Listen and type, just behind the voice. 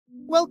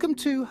Welcome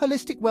to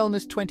Holistic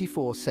Wellness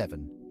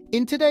 24/7.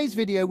 In today's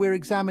video, we're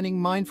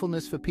examining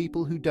mindfulness for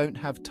people who don't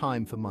have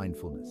time for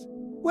mindfulness.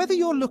 Whether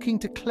you're looking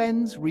to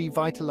cleanse,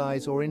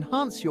 revitalize, or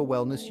enhance your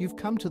wellness, you've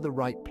come to the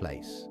right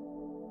place.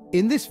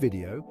 In this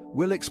video,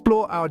 we'll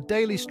explore our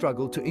daily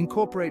struggle to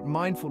incorporate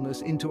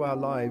mindfulness into our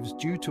lives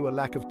due to a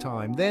lack of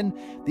time, then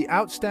the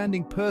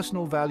outstanding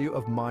personal value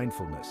of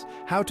mindfulness,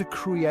 how to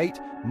create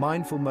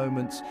mindful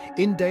moments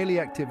in daily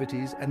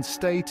activities and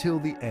stay till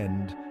the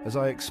end, as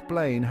I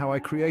explain how I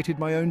created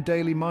my own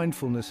daily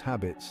mindfulness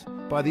habits.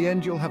 By the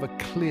end, you'll have a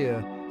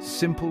clear,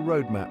 simple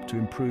roadmap to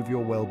improve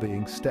your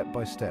well-being step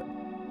by step.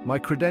 My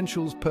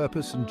credentials,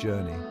 purpose, and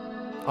journey.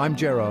 I'm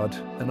Gerard,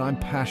 and I'm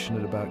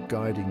passionate about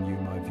guiding you,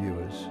 my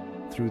viewers,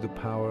 through the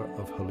power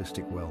of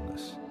holistic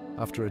wellness.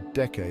 After a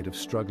decade of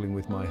struggling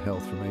with my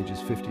health from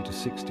ages 50 to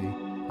 60,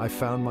 I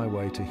found my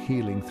way to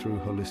healing through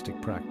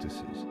holistic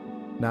practices.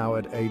 Now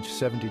at age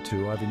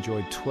 72, I've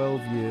enjoyed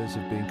 12 years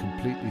of being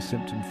completely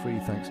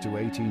symptom-free thanks to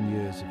 18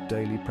 years of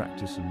daily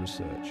practice and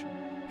research.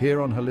 Here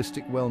on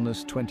Holistic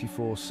Wellness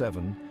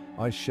 24/7,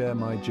 I share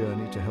my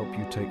journey to help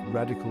you take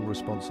radical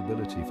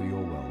responsibility for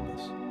your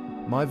wellness.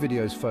 My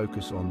videos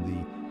focus on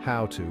the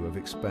how-to of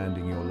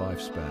expanding your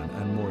lifespan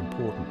and, more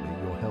importantly,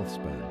 your health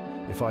span.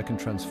 If I can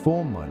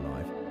transform my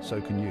life,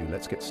 so can you.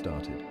 Let's get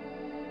started.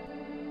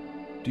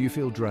 Do you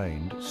feel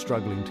drained,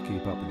 struggling to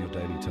keep up with your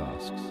daily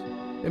tasks?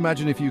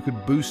 Imagine if you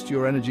could boost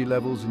your energy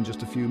levels in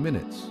just a few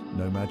minutes.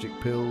 No magic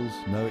pills,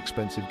 no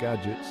expensive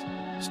gadgets.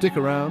 Stick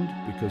around,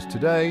 because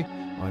today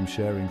I'm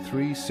sharing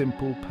 3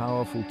 simple,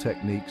 powerful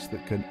techniques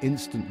that can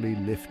instantly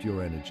lift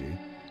your energy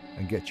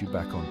and get you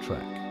back on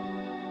track.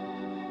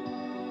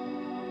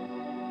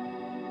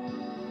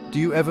 Do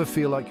you ever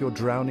feel like you're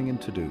drowning in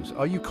to-dos?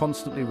 Are you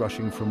constantly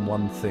rushing from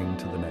one thing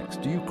to the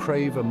next? Do you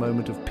crave a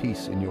moment of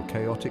peace in your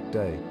chaotic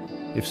day?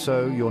 If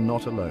so, you're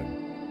not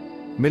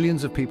alone.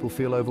 Millions of people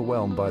feel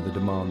overwhelmed by the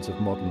demands of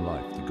modern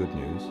life. The good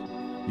news: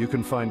 you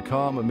can find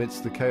calm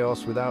amidst the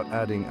chaos without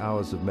adding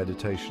hours of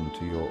meditation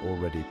to your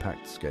already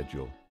packed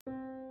schedule.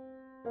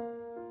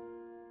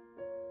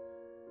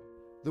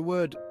 The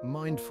word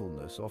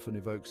mindfulness often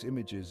evokes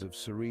images of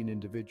serene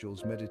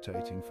individuals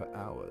meditating for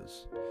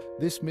hours.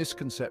 This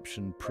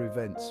misconception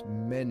prevents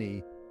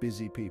many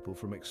busy people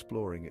from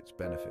exploring its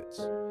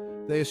benefits.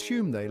 They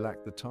assume they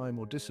lack the time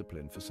or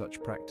discipline for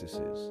such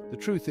practices. The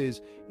truth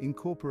is,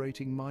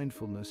 incorporating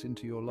mindfulness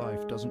into your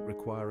life doesn't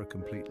require a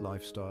complete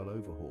lifestyle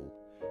overhaul.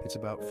 It's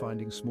about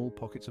finding small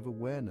pockets of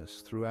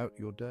awareness throughout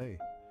your day.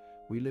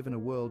 We live in a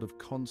world of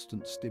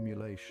constant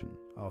stimulation.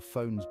 Our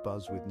phones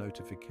buzz with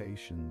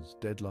notifications,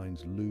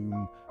 deadlines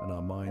loom, and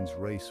our minds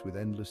race with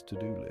endless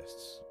to-do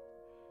lists.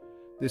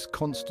 This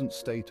constant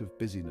state of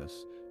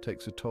busyness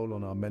takes a toll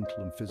on our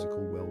mental and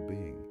physical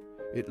well-being.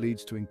 It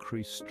leads to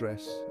increased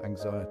stress,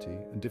 anxiety,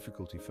 and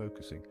difficulty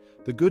focusing.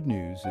 The good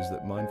news is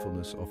that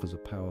mindfulness offers a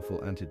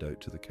powerful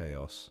antidote to the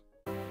chaos.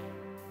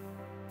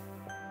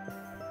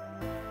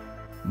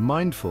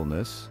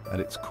 Mindfulness, at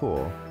its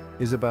core,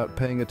 is about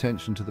paying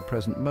attention to the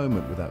present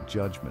moment without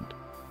judgment.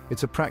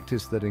 It's a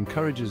practice that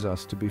encourages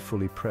us to be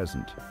fully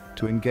present,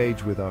 to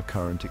engage with our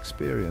current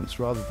experience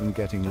rather than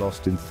getting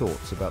lost in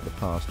thoughts about the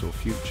past or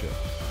future.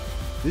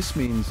 This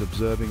means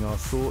observing our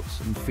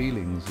thoughts and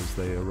feelings as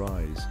they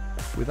arise,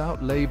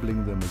 without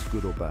labeling them as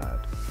good or bad.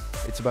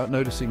 It's about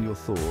noticing your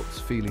thoughts,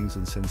 feelings,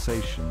 and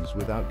sensations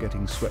without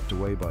getting swept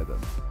away by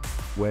them.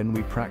 When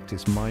we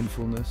practice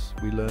mindfulness,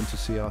 we learn to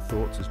see our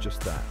thoughts as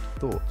just that,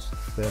 thoughts.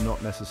 They're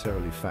not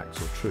necessarily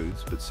facts or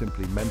truths, but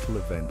simply mental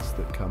events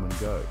that come and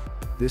go.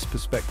 This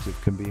perspective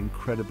can be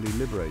incredibly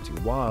liberating.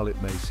 While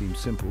it may seem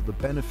simple, the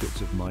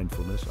benefits of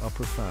mindfulness are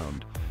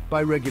profound.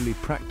 By regularly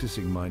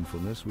practicing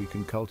mindfulness, we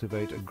can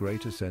cultivate a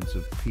greater sense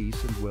of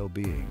peace and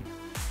well-being.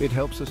 It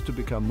helps us to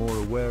become more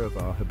aware of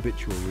our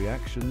habitual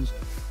reactions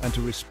and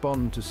to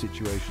respond to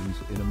situations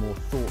in a more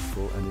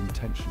thoughtful and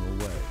intentional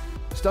way.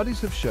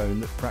 Studies have shown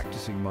that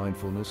practicing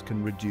mindfulness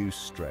can reduce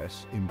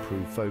stress,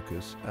 improve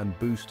focus, and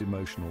boost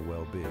emotional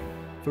well-being.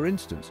 For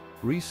instance,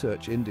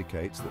 research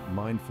indicates that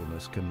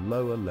mindfulness can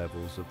lower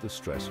levels of the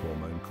stress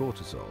hormone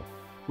cortisol,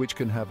 which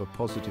can have a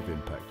positive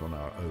impact on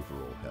our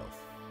overall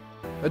health.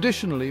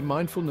 Additionally,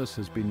 mindfulness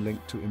has been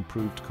linked to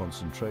improved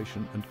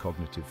concentration and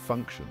cognitive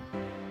function,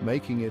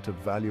 making it a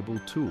valuable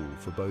tool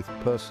for both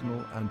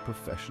personal and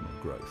professional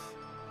growth.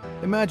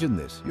 Imagine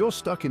this: you're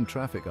stuck in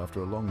traffic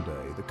after a long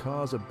day, the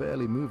cars are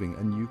barely moving,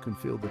 and you can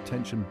feel the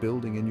tension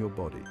building in your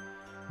body.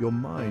 Your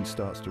mind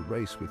starts to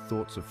race with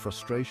thoughts of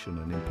frustration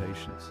and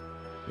impatience.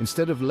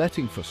 Instead of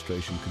letting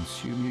frustration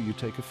consume you, you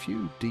take a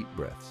few deep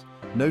breaths,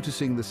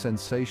 noticing the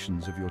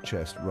sensations of your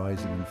chest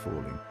rising and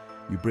falling.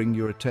 You bring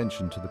your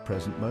attention to the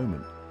present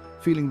moment,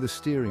 feeling the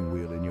steering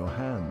wheel in your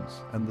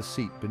hands and the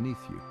seat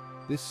beneath you.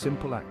 This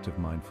simple act of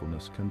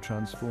mindfulness can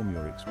transform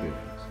your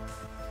experience.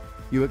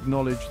 You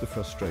acknowledge the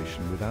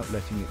frustration without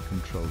letting it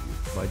control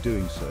you. By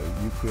doing so,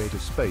 you create a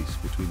space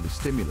between the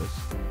stimulus,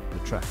 the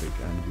traffic,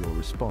 and your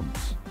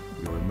response,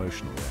 your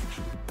emotional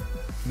reaction.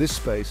 This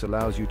space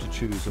allows you to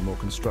choose a more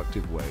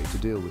constructive way to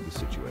deal with the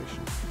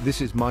situation.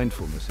 This is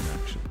mindfulness in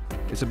action.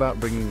 It's about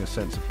bringing a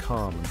sense of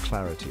calm and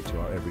clarity to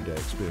our everyday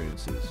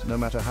experiences, no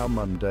matter how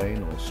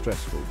mundane or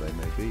stressful they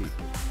may be.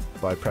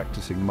 By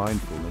practicing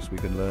mindfulness, we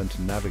can learn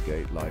to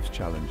navigate life's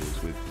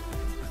challenges with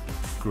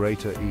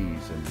greater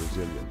ease and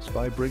resilience.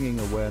 By bringing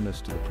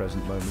awareness to the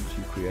present moment,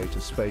 you create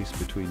a space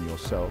between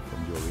yourself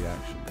and your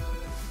reactions.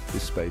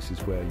 This space is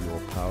where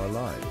your power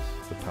lies,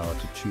 the power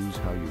to choose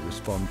how you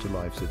respond to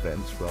life's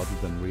events rather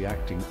than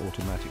reacting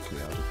automatically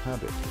out of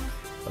habit,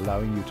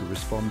 allowing you to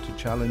respond to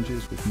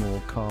challenges with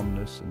more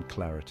calmness and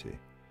clarity.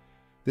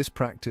 This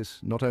practice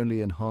not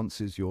only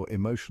enhances your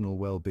emotional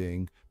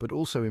well-being, but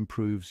also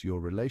improves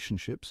your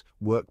relationships,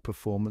 work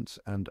performance,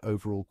 and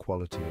overall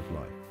quality of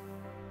life.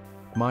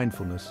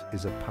 Mindfulness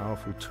is a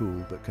powerful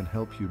tool that can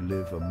help you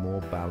live a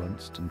more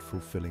balanced and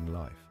fulfilling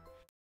life.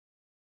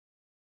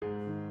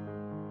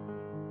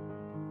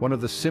 One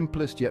of the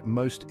simplest yet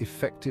most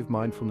effective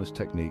mindfulness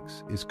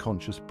techniques is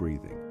conscious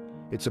breathing.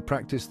 It's a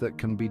practice that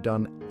can be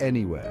done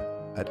anywhere,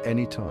 at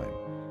any time,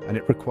 and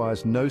it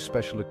requires no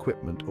special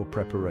equipment or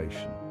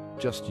preparation,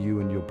 just you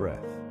and your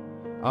breath.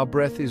 Our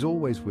breath is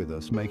always with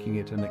us, making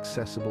it an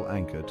accessible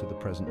anchor to the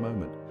present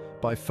moment.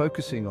 By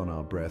focusing on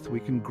our breath,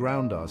 we can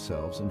ground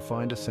ourselves and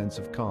find a sense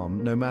of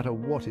calm no matter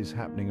what is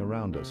happening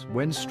around us.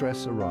 When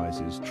stress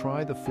arises,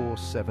 try the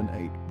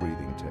 4-7-8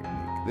 breathing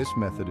technique. This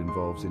method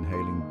involves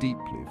inhaling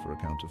deeply for a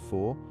count of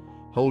 4,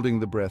 holding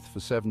the breath for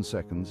 7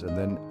 seconds, and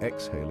then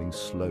exhaling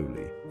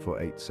slowly for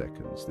 8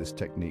 seconds. This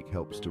technique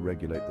helps to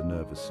regulate the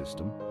nervous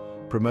system,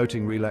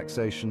 promoting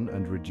relaxation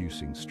and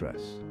reducing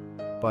stress.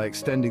 By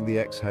extending the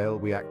exhale,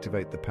 we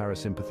activate the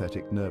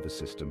parasympathetic nervous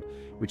system,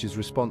 which is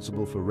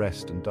responsible for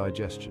rest and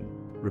digestion.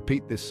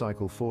 Repeat this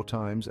cycle 4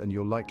 times and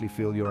you'll likely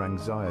feel your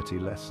anxiety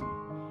lessen.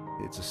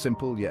 It's a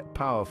simple yet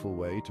powerful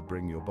way to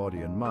bring your body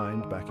and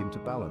mind back into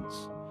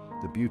balance.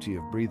 The beauty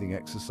of breathing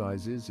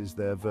exercises is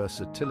their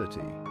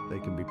versatility. They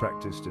can be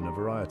practiced in a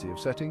variety of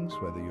settings,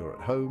 whether you're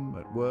at home,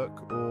 at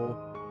work, or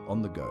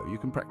on the go. You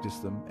can practice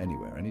them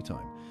anywhere,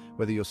 anytime.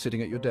 Whether you're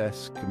sitting at your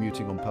desk,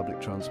 commuting on public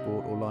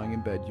transport, or lying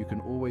in bed, you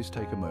can always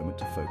take a moment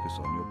to focus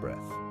on your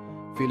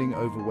breath. Feeling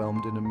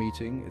overwhelmed in a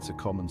meeting? It's a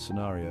common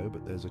scenario,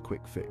 but there's a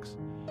quick fix.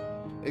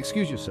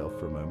 Excuse yourself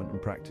for a moment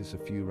and practice a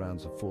few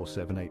rounds of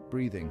 4-7-8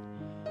 breathing.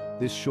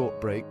 This short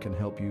break can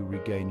help you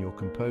regain your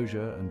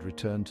composure and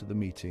return to the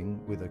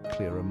meeting with a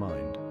clearer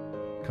mind.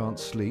 Can't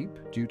sleep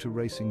due to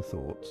racing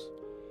thoughts?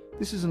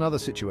 This is another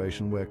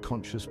situation where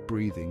conscious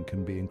breathing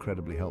can be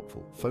incredibly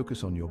helpful.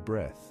 Focus on your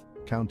breath,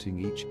 counting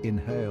each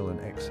inhale and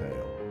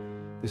exhale.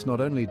 This not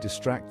only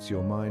distracts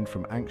your mind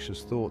from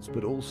anxious thoughts,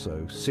 but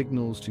also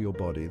signals to your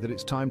body that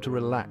it's time to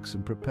relax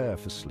and prepare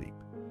for sleep.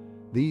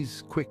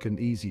 These quick and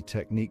easy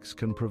techniques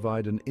can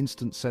provide an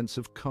instant sense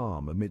of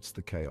calm amidst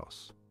the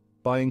chaos.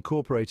 By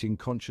incorporating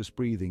conscious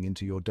breathing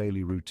into your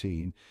daily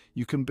routine,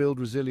 you can build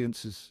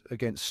resilience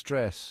against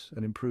stress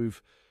and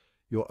improve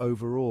your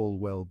overall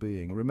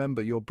well-being.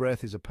 Remember, your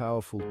breath is a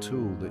powerful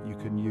tool that you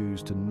can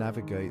use to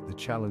navigate the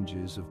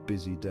challenges of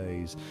busy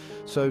days.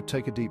 So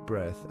take a deep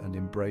breath and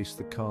embrace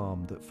the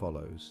calm that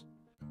follows.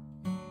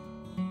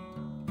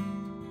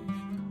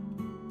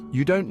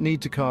 You don't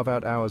need to carve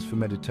out hours for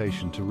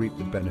meditation to reap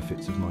the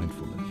benefits of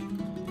mindfulness.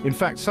 In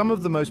fact, some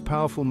of the most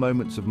powerful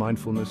moments of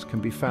mindfulness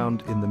can be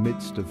found in the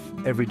midst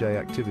of everyday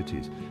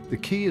activities. The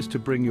key is to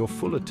bring your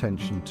full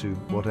attention to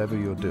whatever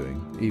you're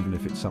doing, even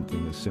if it's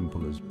something as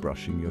simple as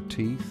brushing your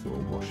teeth or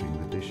washing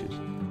the dishes.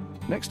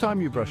 Next time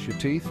you brush your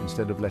teeth,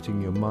 instead of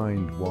letting your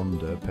mind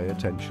wander, pay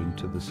attention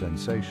to the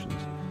sensations.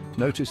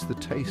 Notice the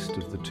taste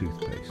of the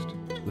toothpaste,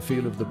 the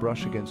feel of the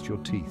brush against your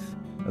teeth,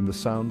 and the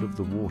sound of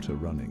the water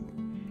running.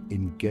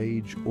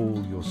 Engage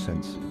all your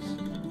senses.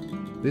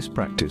 This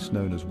practice,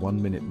 known as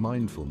 1-minute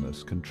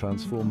mindfulness, can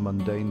transform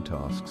mundane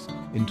tasks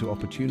into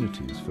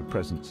opportunities for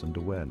presence and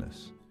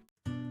awareness.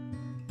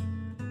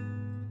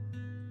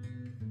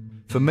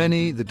 For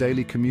many, the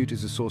daily commute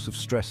is a source of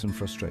stress and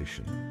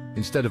frustration.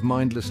 Instead of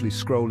mindlessly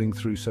scrolling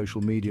through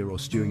social media or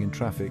stewing in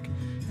traffic,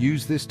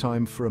 use this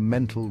time for a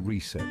mental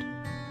reset.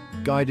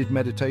 Guided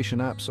meditation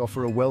apps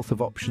offer a wealth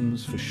of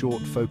options for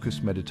short,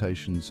 focused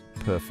meditations,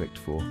 perfect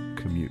for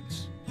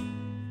commutes.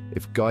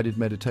 If guided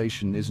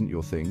meditation isn't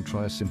your thing,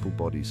 try a simple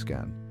body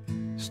scan.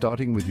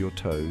 Starting with your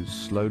toes,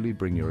 slowly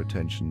bring your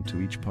attention to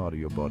each part of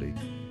your body,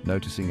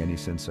 noticing any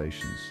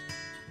sensations.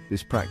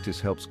 This practice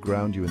helps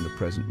ground you in the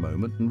present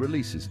moment and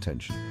releases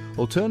tension.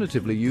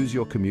 Alternatively, use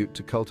your commute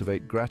to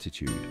cultivate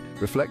gratitude.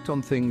 Reflect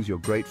on things you're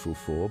grateful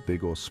for,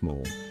 big or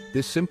small.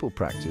 This simple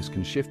practice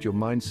can shift your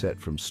mindset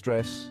from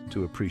stress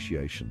to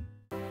appreciation.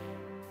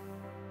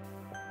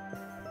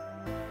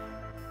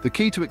 The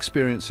key to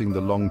experiencing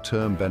the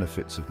long-term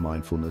benefits of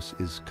mindfulness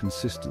is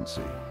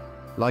consistency.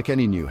 Like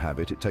any new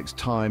habit, it takes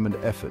time and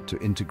effort to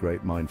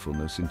integrate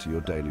mindfulness into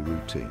your daily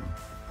routine.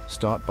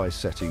 Start by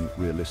setting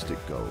realistic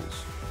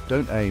goals.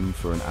 Don't aim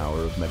for an hour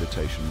of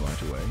meditation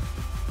right away.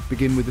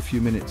 Begin with a few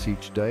minutes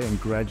each day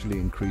and gradually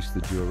increase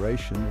the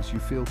duration as you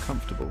feel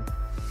comfortable.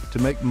 To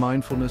make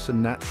mindfulness a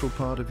natural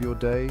part of your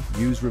day,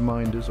 use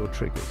reminders or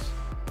triggers.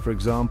 For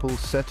example,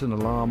 set an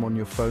alarm on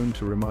your phone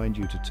to remind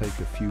you to take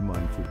a few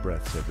mindful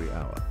breaths every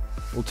hour.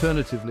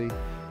 Alternatively,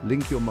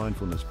 link your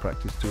mindfulness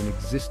practice to an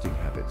existing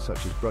habit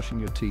such as brushing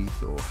your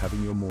teeth or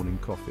having your morning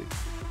coffee.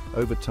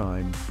 Over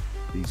time,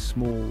 these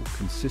small,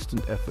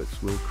 consistent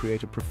efforts will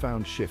create a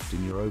profound shift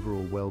in your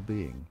overall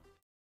well-being.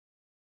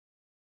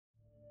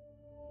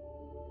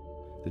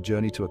 The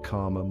journey to a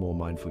calmer, more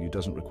mindful you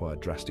doesn't require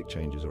drastic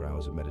changes or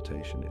hours of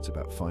meditation. It's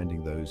about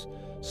finding those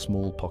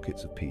small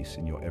pockets of peace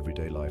in your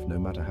everyday life, no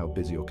matter how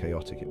busy or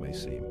chaotic it may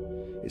seem.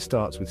 It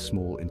starts with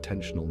small,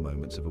 intentional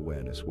moments of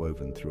awareness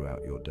woven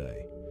throughout your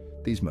day.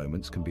 These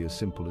moments can be as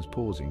simple as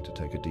pausing to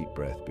take a deep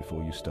breath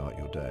before you start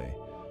your day,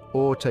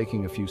 or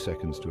taking a few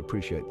seconds to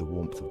appreciate the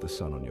warmth of the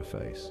sun on your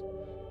face.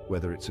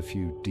 Whether it's a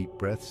few deep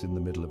breaths in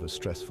the middle of a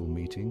stressful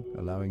meeting,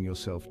 allowing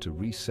yourself to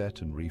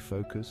reset and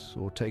refocus,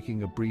 or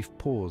taking a brief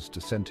pause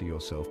to center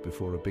yourself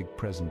before a big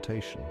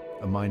presentation,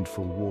 a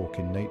mindful walk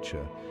in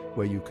nature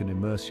where you can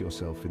immerse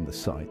yourself in the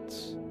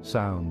sights,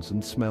 sounds,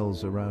 and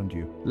smells around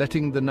you,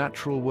 letting the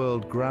natural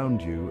world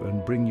ground you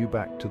and bring you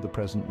back to the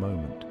present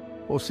moment,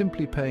 or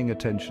simply paying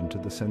attention to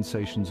the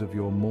sensations of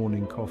your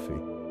morning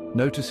coffee,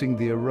 noticing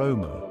the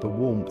aroma, the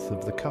warmth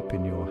of the cup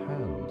in your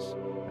hands,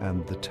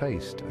 and the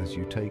taste as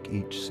you take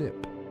each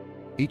sip.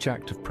 Each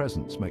act of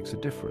presence makes a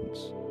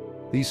difference.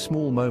 These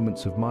small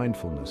moments of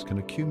mindfulness can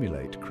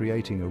accumulate,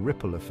 creating a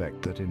ripple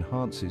effect that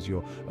enhances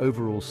your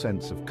overall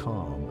sense of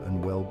calm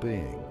and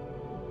well-being.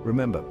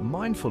 Remember,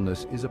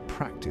 mindfulness is a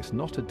practice,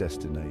 not a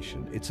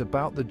destination. It's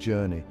about the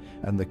journey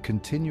and the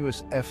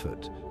continuous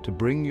effort to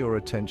bring your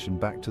attention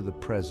back to the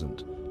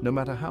present, no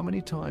matter how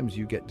many times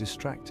you get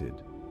distracted.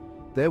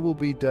 There will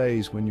be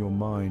days when your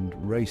mind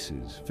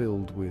races,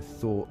 filled with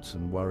thoughts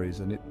and worries,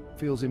 and it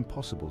feels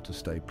impossible to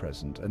stay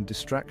present, and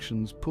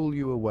distractions pull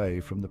you away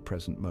from the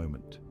present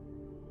moment.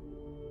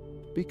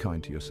 Be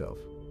kind to yourself.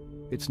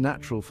 It's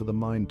natural for the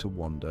mind to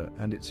wander,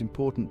 and it's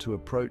important to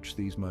approach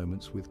these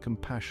moments with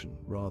compassion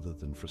rather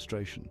than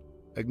frustration.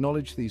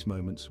 Acknowledge these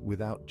moments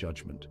without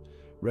judgment.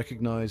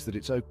 Recognize that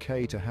it's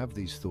okay to have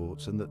these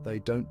thoughts and that they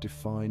don't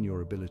define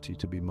your ability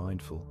to be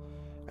mindful.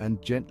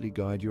 And gently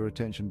guide your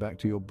attention back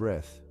to your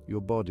breath,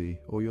 your body,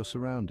 or your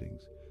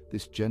surroundings.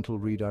 This gentle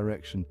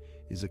redirection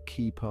is a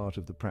key part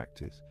of the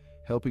practice,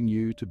 helping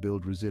you to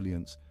build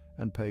resilience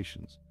and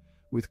patience.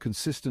 With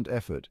consistent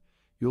effort,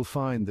 you'll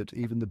find that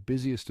even the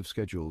busiest of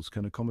schedules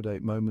can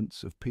accommodate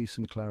moments of peace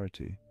and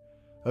clarity.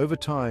 Over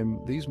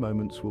time, these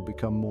moments will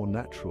become more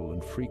natural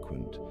and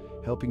frequent,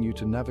 helping you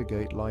to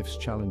navigate life's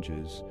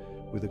challenges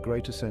with a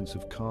greater sense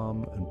of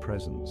calm and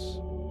presence.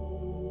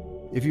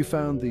 If you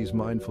found these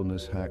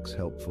mindfulness hacks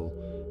helpful,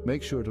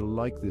 make sure to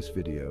like this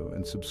video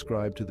and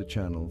subscribe to the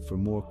channel for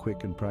more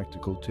quick and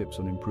practical tips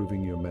on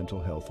improving your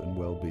mental health and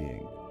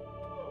well-being.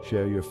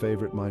 Share your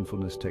favorite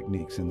mindfulness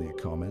techniques in the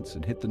comments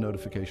and hit the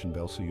notification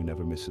bell so you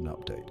never miss an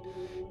update.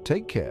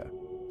 Take care,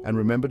 and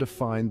remember to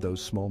find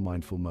those small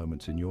mindful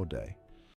moments in your day.